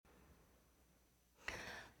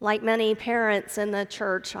Like many parents in the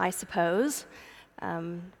church, I suppose,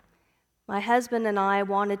 my husband and I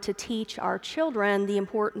wanted to teach our children the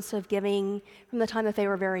importance of giving from the time that they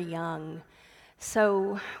were very young.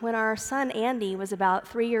 So when our son Andy was about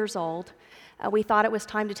 3 years old, we thought it was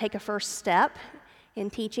time to take a first step in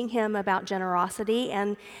teaching him about generosity,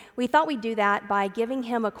 and we thought we'd do that by giving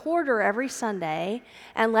him a quarter every Sunday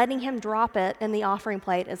and letting him drop it in the offering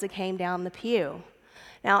plate as it came down the pew.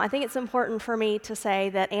 Now, I think it's important for me to say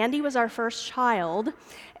that Andy was our first child,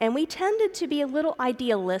 and we tended to be a little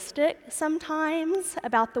idealistic sometimes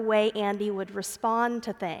about the way Andy would respond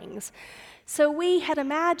to things. So we had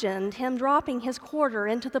imagined him dropping his quarter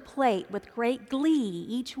into the plate with great glee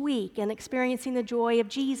each week and experiencing the joy of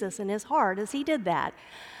Jesus in his heart as he did that.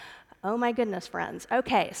 Oh my goodness, friends.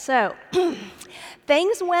 Okay, so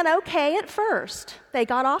things went okay at first. They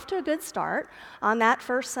got off to a good start on that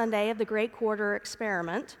first Sunday of the Great Quarter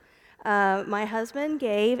experiment. My husband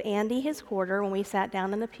gave Andy his quarter when we sat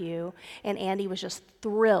down in the pew, and Andy was just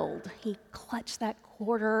thrilled. He clutched that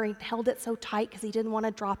quarter, he held it so tight because he didn't want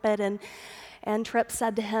to drop it, and Tripp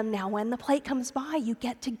said to him, "Now when the plate comes by, you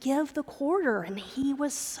get to give the quarter." And he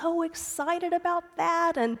was so excited about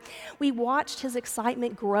that, and we watched his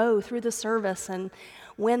excitement grow through the service, and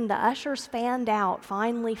when the ushers fanned out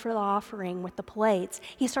finally for the offering with the plates,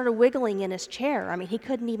 he started wiggling in his chair. I mean, he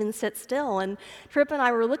couldn't even sit still, and Tripp and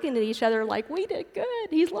I were looking at each other like, we did good.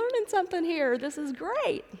 He's learning something here. This is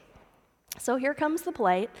great. So here comes the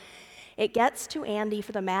plate. It gets to Andy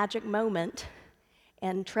for the magic moment,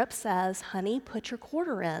 and Tripp says, "Honey, put your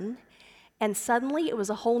quarter in." And suddenly it was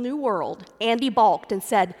a whole new world. Andy balked and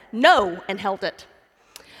said, "No," and held it.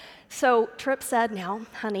 So Tripp said, "Now,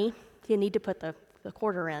 honey, you need to put the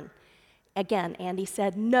quarter in." Again, Andy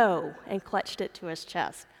said, "No," and clutched it to his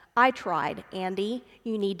chest. I tried. "Andy,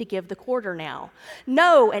 you need to give the quarter now."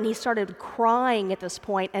 "No," and he started crying at this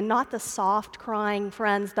point, and not the soft crying,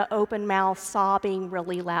 friends, the open mouth sobbing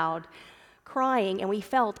really loud crying, and we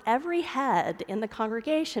felt every head in the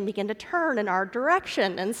congregation begin to turn in our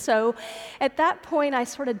direction. And so at that point, I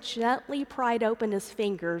sort of gently pried open his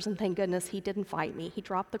fingers, and thank goodness he didn't fight me. He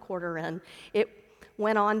dropped the quarter in. It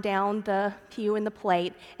went on down the pew and the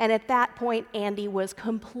plate, and at that point, Andy was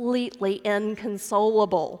completely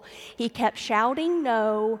inconsolable. He kept shouting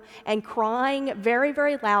no and crying very,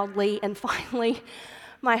 very loudly, and finally,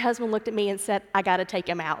 my husband looked at me and said, "I got to take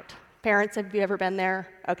him out." Parents, have you ever been there?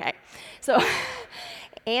 Okay. So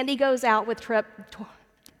Andy goes out with Tripp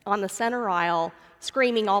on the center aisle,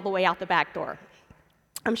 screaming all the way out the back door.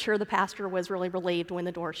 I'm sure the pastor was really relieved when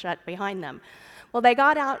the door shut behind them. Well, they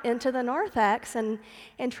got out into the narthex, and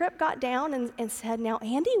Tripp got down and said, "Now,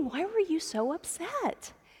 Andy, why were you so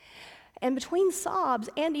upset?" And between sobs,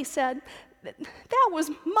 Andy said, "That was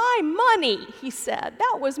my money," he said.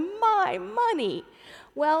 "That was my money."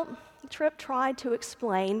 Well, Tripp tried to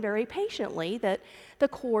explain very patiently that the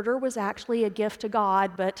quarter was actually a gift to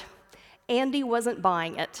God, but Andy wasn't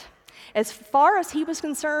buying it. As far as he was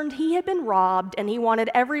concerned, he had been robbed, and he wanted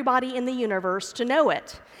everybody in the universe to know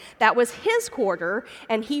it. That was his quarter,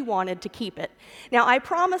 and he wanted to keep it. Now, I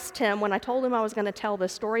promised him when I told him I was going to tell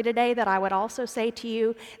this story today that I would also say to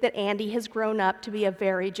you that Andy has grown up to be a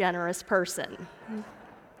very generous person.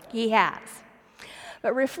 He has.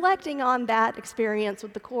 But reflecting on that experience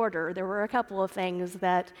with the quarter, there were a couple of things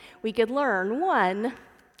that we could learn. One,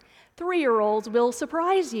 3-year-olds will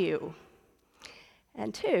surprise you.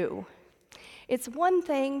 And two, it's one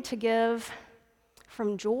thing to give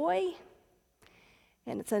from joy,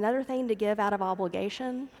 and it's another thing to give out of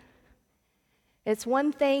obligation. It's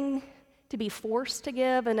one thing to be forced to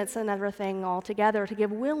give, and it's another thing altogether to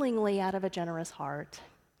give willingly out of a generous heart.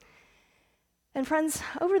 And friends,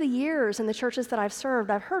 over the years in the churches that I've served,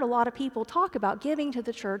 I've heard a lot of people talk about giving to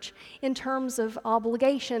the church in terms of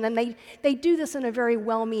obligation, and they do this in a very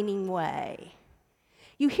well-meaning way.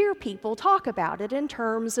 You hear people talk about it in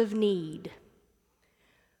terms of need.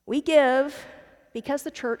 We give because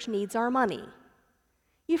the church needs our money.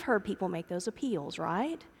 You've heard people make those appeals,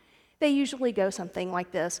 right? They usually go something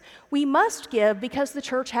like this: we must give because the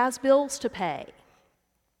church has bills to pay.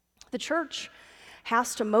 The church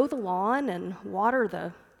has to mow the lawn and water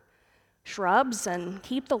the shrubs and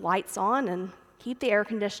keep the lights on and keep the air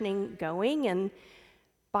conditioning going and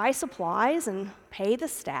buy supplies and pay the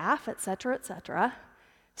staff, etc., etc.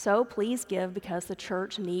 So please give because the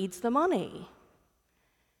church needs the money.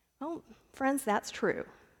 Well, friends, that's true.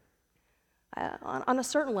 On a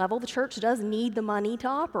certain level, the church does need the money to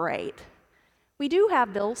operate. We do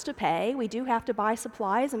have bills to pay. We do have to buy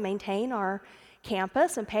supplies and maintain our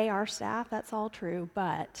campus and pay our staff. That's all true.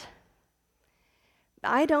 But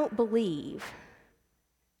I don't believe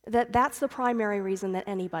that's the primary reason that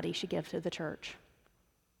anybody should give to the church.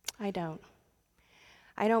 I don't.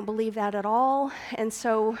 I don't believe that at all. And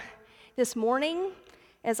so this morning,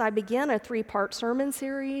 as I begin a 3-part sermon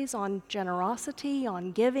series on generosity,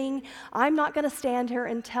 on giving, I'm not going to stand here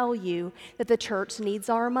and tell you that the church needs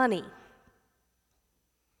our money.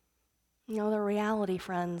 You know, the reality,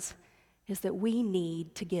 friends, is that we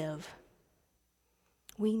need to give.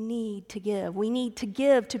 We need to give. We need to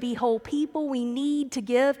give to be whole people. We need to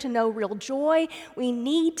give to know real joy. We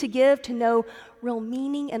need to give to know real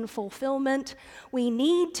meaning and fulfillment. We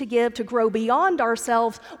need to give to grow beyond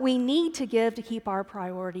ourselves. We need to give to keep our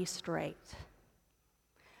priorities straight.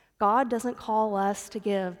 God doesn't call us to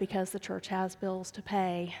give because the church has bills to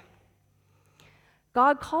pay.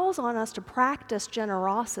 God calls on us to practice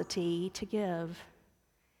generosity to give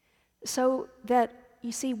so that,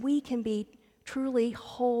 you see, we can be truly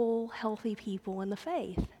whole, healthy people in the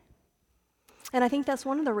faith. And I think that's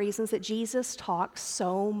one of the reasons that Jesus talks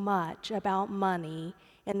so much about money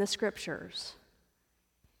in the scriptures.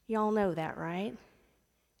 Y'all know that, right?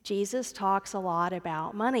 Jesus talks a lot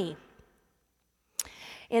about money.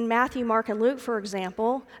 In Matthew, Mark, and Luke, for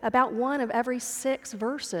example, about 1 of every 6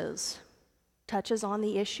 verses touches on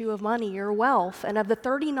the issue of money or wealth. And of the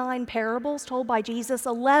 39 parables told by Jesus,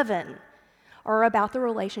 11 are about the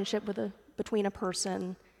relationship between a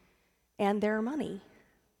person and their money.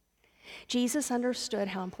 Jesus understood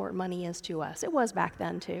how important money is to us. It was back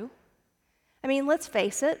then, too. I mean, let's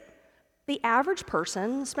face it, the average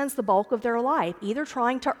person spends the bulk of their life either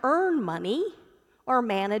trying to earn money or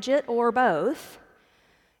manage it or both.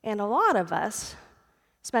 And a lot of us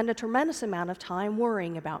spend a tremendous amount of time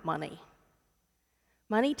worrying about money.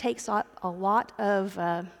 Money takes up a lot of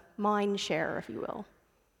mind share, if you will,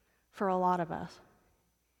 for a lot of us.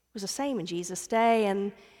 It was the same in Jesus' day,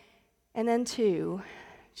 and then too,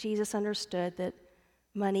 Jesus understood that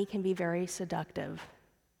money can be very seductive,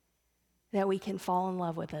 that we can fall in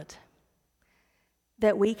love with it,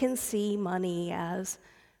 that we can see money as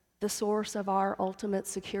the source of our ultimate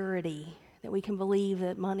security, that we can believe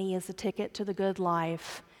that money is the ticket to the good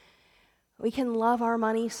life. We can love our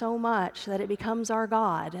money so much that it becomes our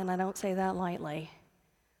God, and I don't say that lightly.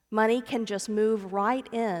 Money can just move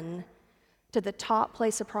right in to the top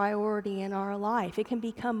place of priority in our life. It can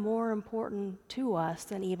become more important to us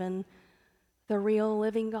than even the real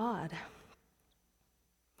living God.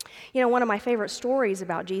 You know, one of my favorite stories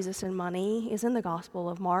about Jesus and money is in the Gospel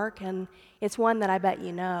of Mark, and it's one that I bet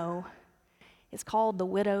you know. It's called The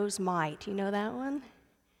Widow's Mite. You know that one?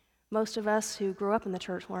 Most of us who grew up in the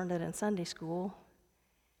church learned it in Sunday school.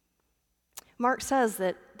 Mark says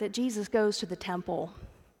that Jesus goes to the temple,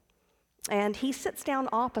 and he sits down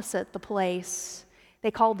opposite the place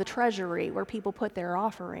they called the treasury, where people put their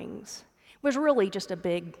offerings. It was really just a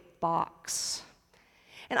big box.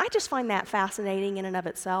 And I just find that fascinating in and of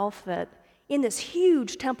itself, that in this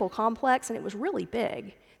huge temple complex, and it was really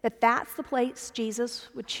big, that's the place Jesus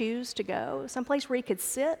would choose to go, someplace where he could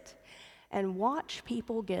sit and watch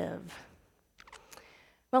people give.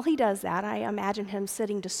 Well, he does that. I imagine him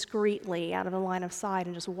sitting discreetly out of the line of sight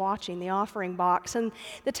and just watching the offering box. And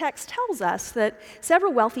the text tells us that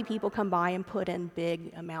several wealthy people come by and put in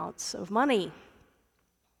big amounts of money.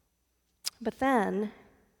 But then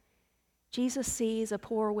Jesus sees a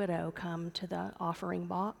poor widow come to the offering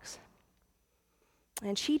box,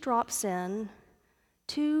 and she drops in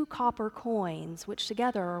 2 copper coins, which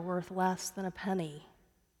together are worth less than a penny.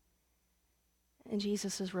 And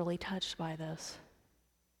Jesus is really touched by this.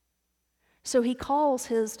 So he calls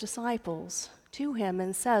his disciples to him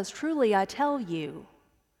and says, "Truly, I tell you,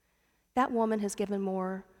 that woman has given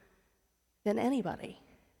more than anybody."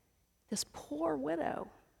 This poor widow,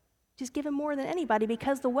 she's given more than anybody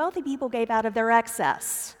because the wealthy people gave out of their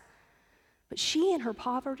excess. But she, in her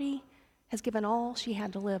poverty, has given all she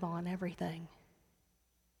had to live on, everything.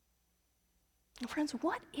 And friends,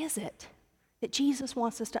 what is it that Jesus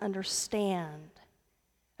wants us to understand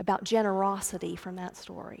about generosity from that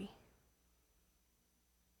story?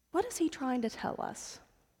 What is he trying to tell us?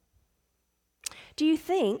 Do you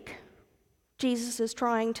think Jesus is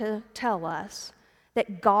trying to tell us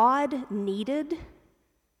that God needed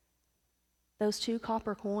those 2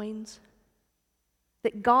 copper coins?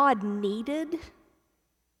 That God needed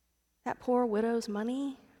that poor widow's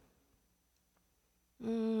money?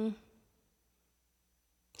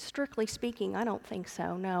 Strictly speaking, I don't think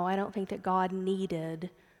so. No, I don't think that God needed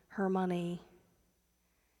her money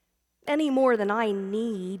any more than I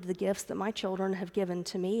need the gifts that my children have given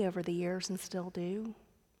to me over the years and still do.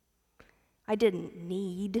 I didn't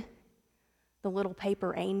need the little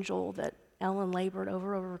paper angel that Ellen labored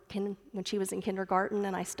over when she was in kindergarten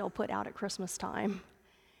and I still put out at Christmas time.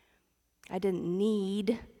 I didn't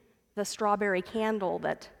need the strawberry candle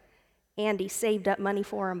that Andy saved up money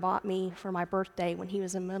for and bought me for my birthday when he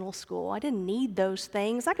was in middle school. I didn't need those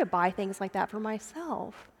things. I could buy things like that for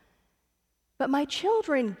myself. But my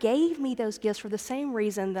children gave me those gifts for the same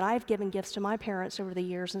reason that I've given gifts to my parents over the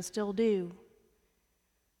years and still do.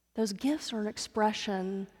 Those gifts are an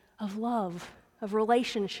expression of love, of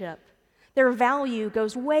relationship. Their value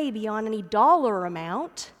goes way beyond any dollar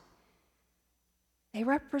amount. They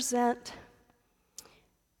represent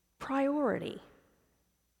priority.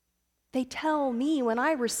 They tell me when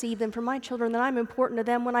I receive them from my children that I'm important to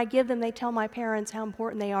them. When I give them, they tell my parents how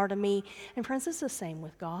important they are to me. And friends, it's the same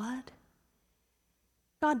with God.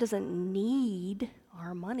 God doesn't need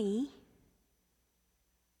our money.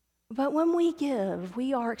 But when we give,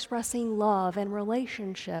 we are expressing love and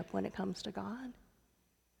relationship when it comes to God.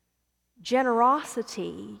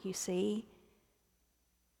 Generosity, you see,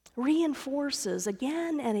 reinforces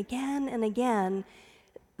again and again and again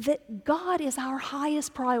that God is our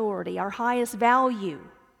highest priority, our highest value,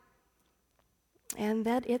 and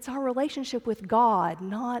that it's our relationship with God,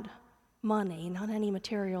 not money, not any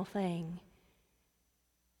material thing,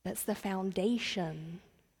 that's the foundation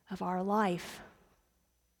of our life.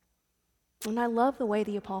 And I love the way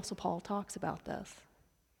the Apostle Paul talks about this.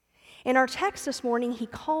 In our text this morning, he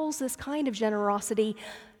calls this kind of generosity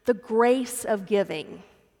the grace of giving.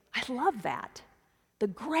 I love that. The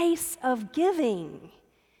grace of giving.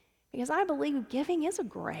 Because I believe giving is a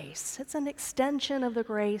grace. It's an extension of the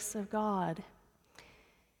grace of God.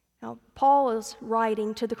 Now, Paul is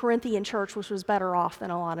writing to the Corinthian church, which was better off than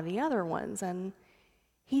a lot of the other ones. And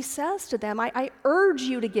he says to them, I urge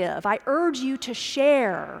you to give. I urge you to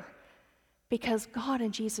share. Because God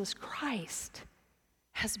in Jesus Christ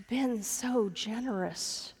has been so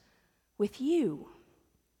generous with you.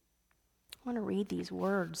 I want to read these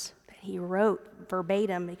words that he wrote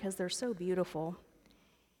verbatim because they're so beautiful.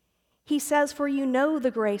 He says, "For you know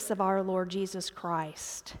the grace of our Lord Jesus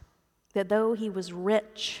Christ, that though he was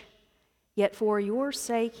rich, yet for your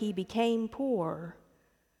sake he became poor,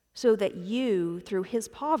 so that you, through his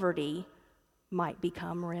poverty, might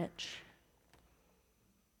become rich."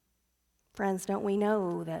 Friends, don't we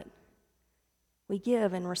know that we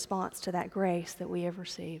give in response to that grace that we have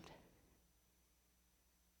received?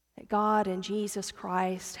 That God in Jesus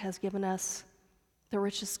Christ has given us the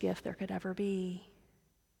richest gift there could ever be.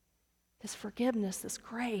 This forgiveness, this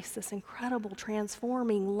grace, this incredible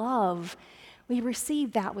transforming love. We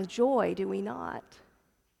receive that with joy, do we not?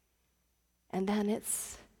 And then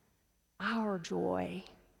it's our joy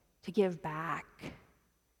to give back,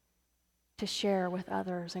 to share with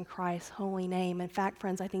others in Christ's holy name. In fact,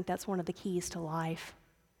 friends, I think that's one of the keys to life,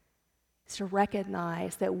 is to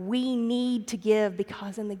recognize that we need to give,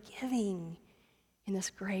 because in the giving, in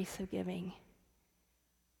this grace of giving,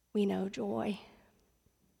 we know joy.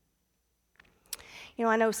 You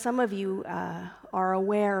know, I know some of you are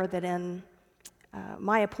aware that in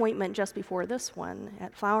my appointment just before this one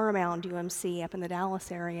at Flower Mound UMC up in the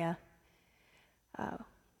Dallas area,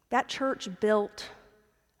 that church built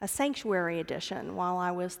a sanctuary addition while I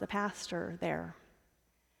was the pastor there.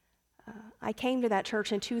 I came to that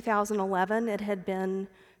church in 2011. It had been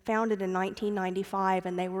founded in 1995,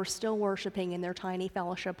 and they were still worshiping in their tiny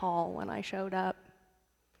fellowship hall when I showed up.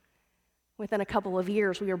 Within a couple of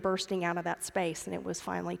years, we were bursting out of that space, and it was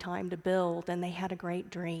finally time to build, and they had a great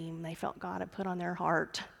dream they felt God had put on their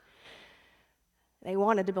heart. They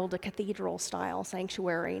wanted to build a cathedral-style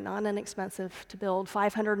sanctuary, not inexpensive to build,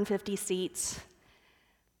 550 seats,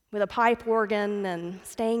 with a pipe organ and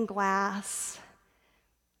stained glass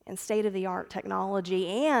and state-of-the-art technology,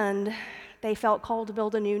 and they felt called to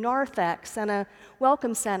build a new narthex and a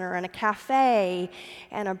welcome center and a cafe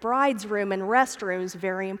and a bride's room and restrooms,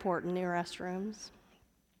 very important new restrooms,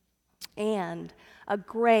 and a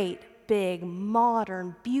great, big,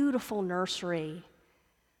 modern, beautiful nursery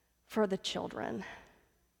for the children,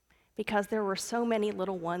 because there were so many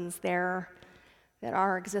little ones there that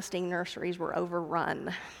our existing nurseries were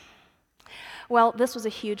overrun. Well, this was a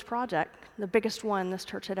huge project, the biggest one this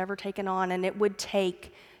church had ever taken on, and it would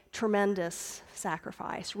take tremendous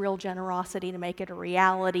sacrifice, real generosity to make it a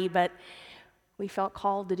reality, but we felt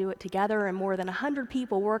called to do it together, and more than 100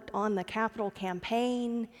 people worked on the capital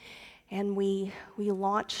campaign, and we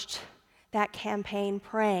launched that campaign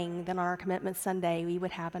praying that on our commitment Sunday we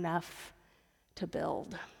would have enough to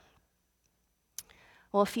build.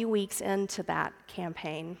 Well, a few weeks into that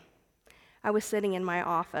campaign, I was sitting in my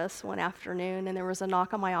office one afternoon, and there was a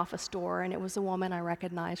knock on my office door, and it was a woman I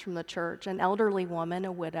recognized from the church, an elderly woman,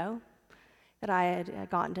 a widow, that I had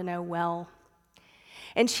gotten to know well.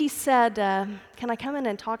 And she said, can I come in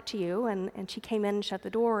and talk to you? And she came in and shut the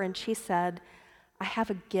door, and she said, I have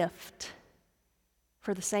a gift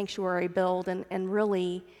for the sanctuary build, and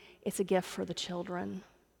really, it's a gift for the children.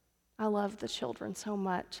 I love the children so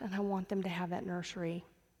much, and I want them to have that nursery.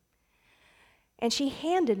 And she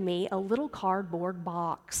handed me a little cardboard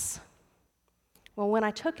box. Well, when I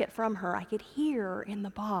took it from her, I could hear in the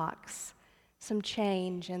box some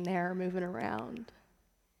change in there moving around.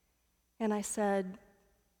 And I said,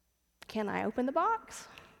 can I open the box?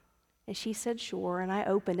 And she said, sure, and I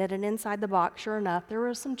opened it, and inside the box, sure enough, there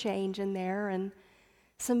was some change in there, and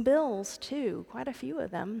some bills, too, quite a few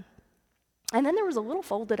of them. And then there was a little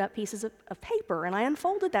folded up pieces of paper, and I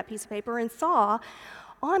unfolded that piece of paper and saw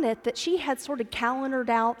on it that she had sort of calendared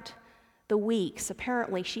out the weeks.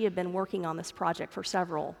 Apparently, she had been working on this project for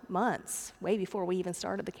several months, way before we even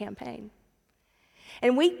started the campaign.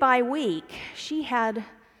 And week by week, she had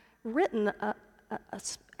written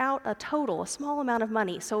out a total, a small amount of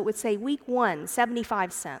money. So it would say week 1,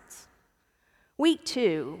 75 cents. Week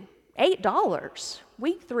 2, $8.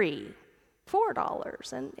 Week 3,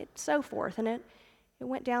 $4, and so forth. And it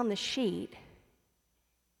went down the sheet.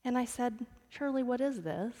 And I said, Shirley, what is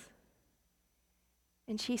this?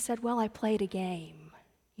 And she said, well, I played a game.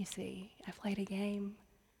 You see, I played a game.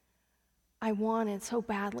 I wanted so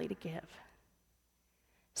badly to give.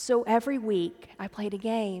 So every week, I played a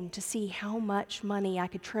game to see how much money I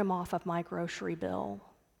could trim off of my grocery bill.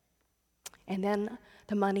 And then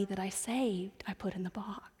the money that I saved, I put in the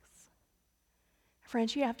box.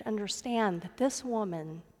 Friends, you have to understand that this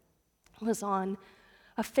woman was on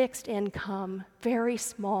a fixed income, very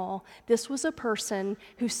small. This was a person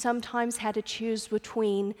who sometimes had to choose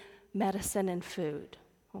between medicine and food,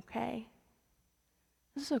 okay?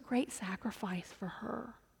 This is a great sacrifice for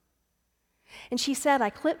her. And she said, I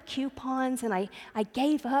clipped coupons and I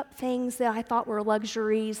gave up things that I thought were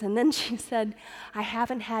luxuries. And then she said, I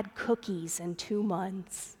haven't had cookies in 2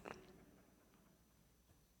 months.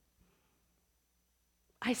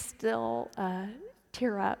 I still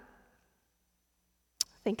tear up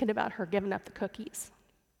thinking about her giving up the cookies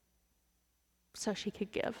so she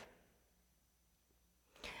could give.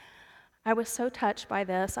 I was so touched by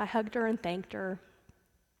this. I hugged her and thanked her.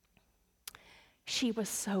 She was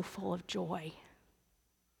so full of joy.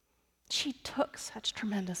 She took such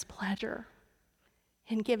tremendous pleasure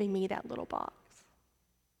in giving me that little box.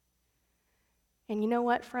 And you know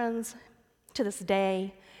what, friends? To this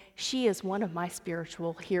day, she is one of my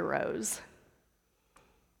spiritual heroes.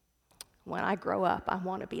 When I grow up, I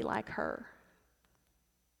want to be like her.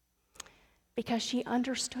 Because she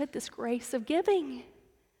understood this grace of giving.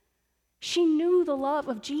 She knew the love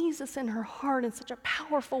of Jesus in her heart in such a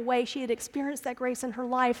powerful way. She had experienced that grace in her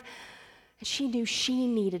life, and she knew she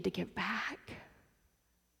needed to give back.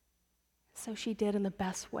 So she did in the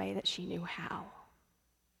best way that she knew how.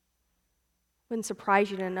 Wouldn't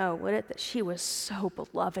surprise you to know, would it, that she was so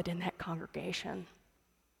beloved in that congregation.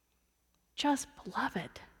 Just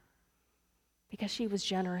beloved. Because she was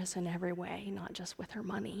generous in every way, not just with her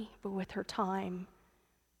money, but with her time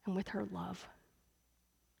and with her love.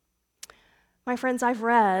 My friends, I've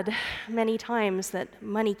read many times that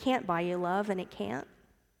money can't buy you love, and it can't.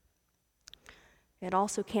 It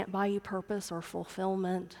also can't buy you purpose or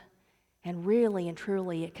fulfillment, and really and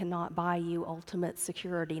truly it cannot buy you ultimate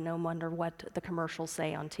security, no matter what the commercials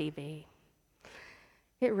say on TV.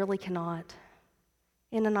 It really cannot.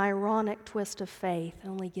 In an ironic twist of faith,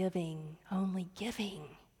 only giving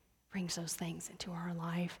brings those things into our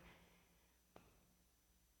life.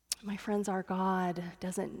 My friends, our God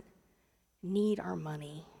doesn't need our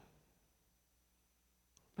money,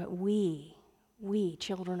 but we,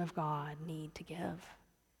 children of God, need to give,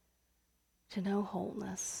 to know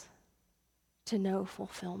wholeness, to know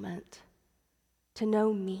fulfillment, to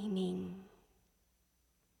know meaning,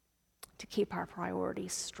 to keep our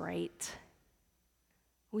priorities straight.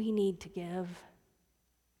 We need to give.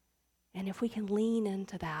 And if we can lean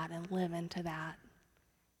into that and live into that,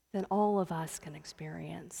 then all of us can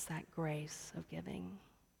experience that grace of giving.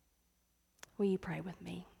 Will you pray with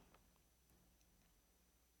me?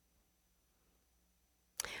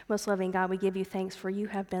 Most loving God, we give you thanks for you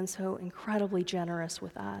have been so incredibly generous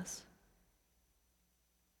with us.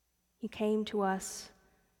 You came to us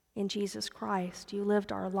in Jesus Christ. You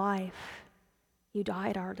lived our life. You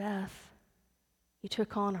died our death. You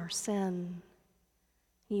took on our sin.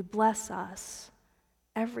 You bless us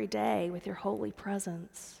every day with your holy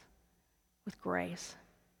presence, with grace.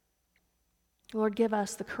 Lord, give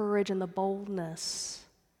us the courage and the boldness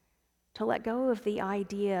to let go of the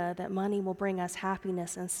idea that money will bring us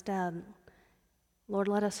happiness instead. Lord,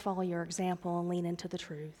 let us follow your example and lean into the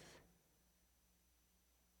truth.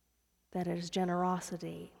 that it is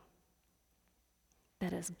generosity,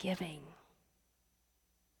 that is giving,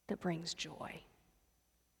 that brings joy.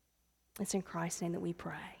 It's in Christ's name that we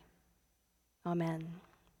pray. Amen.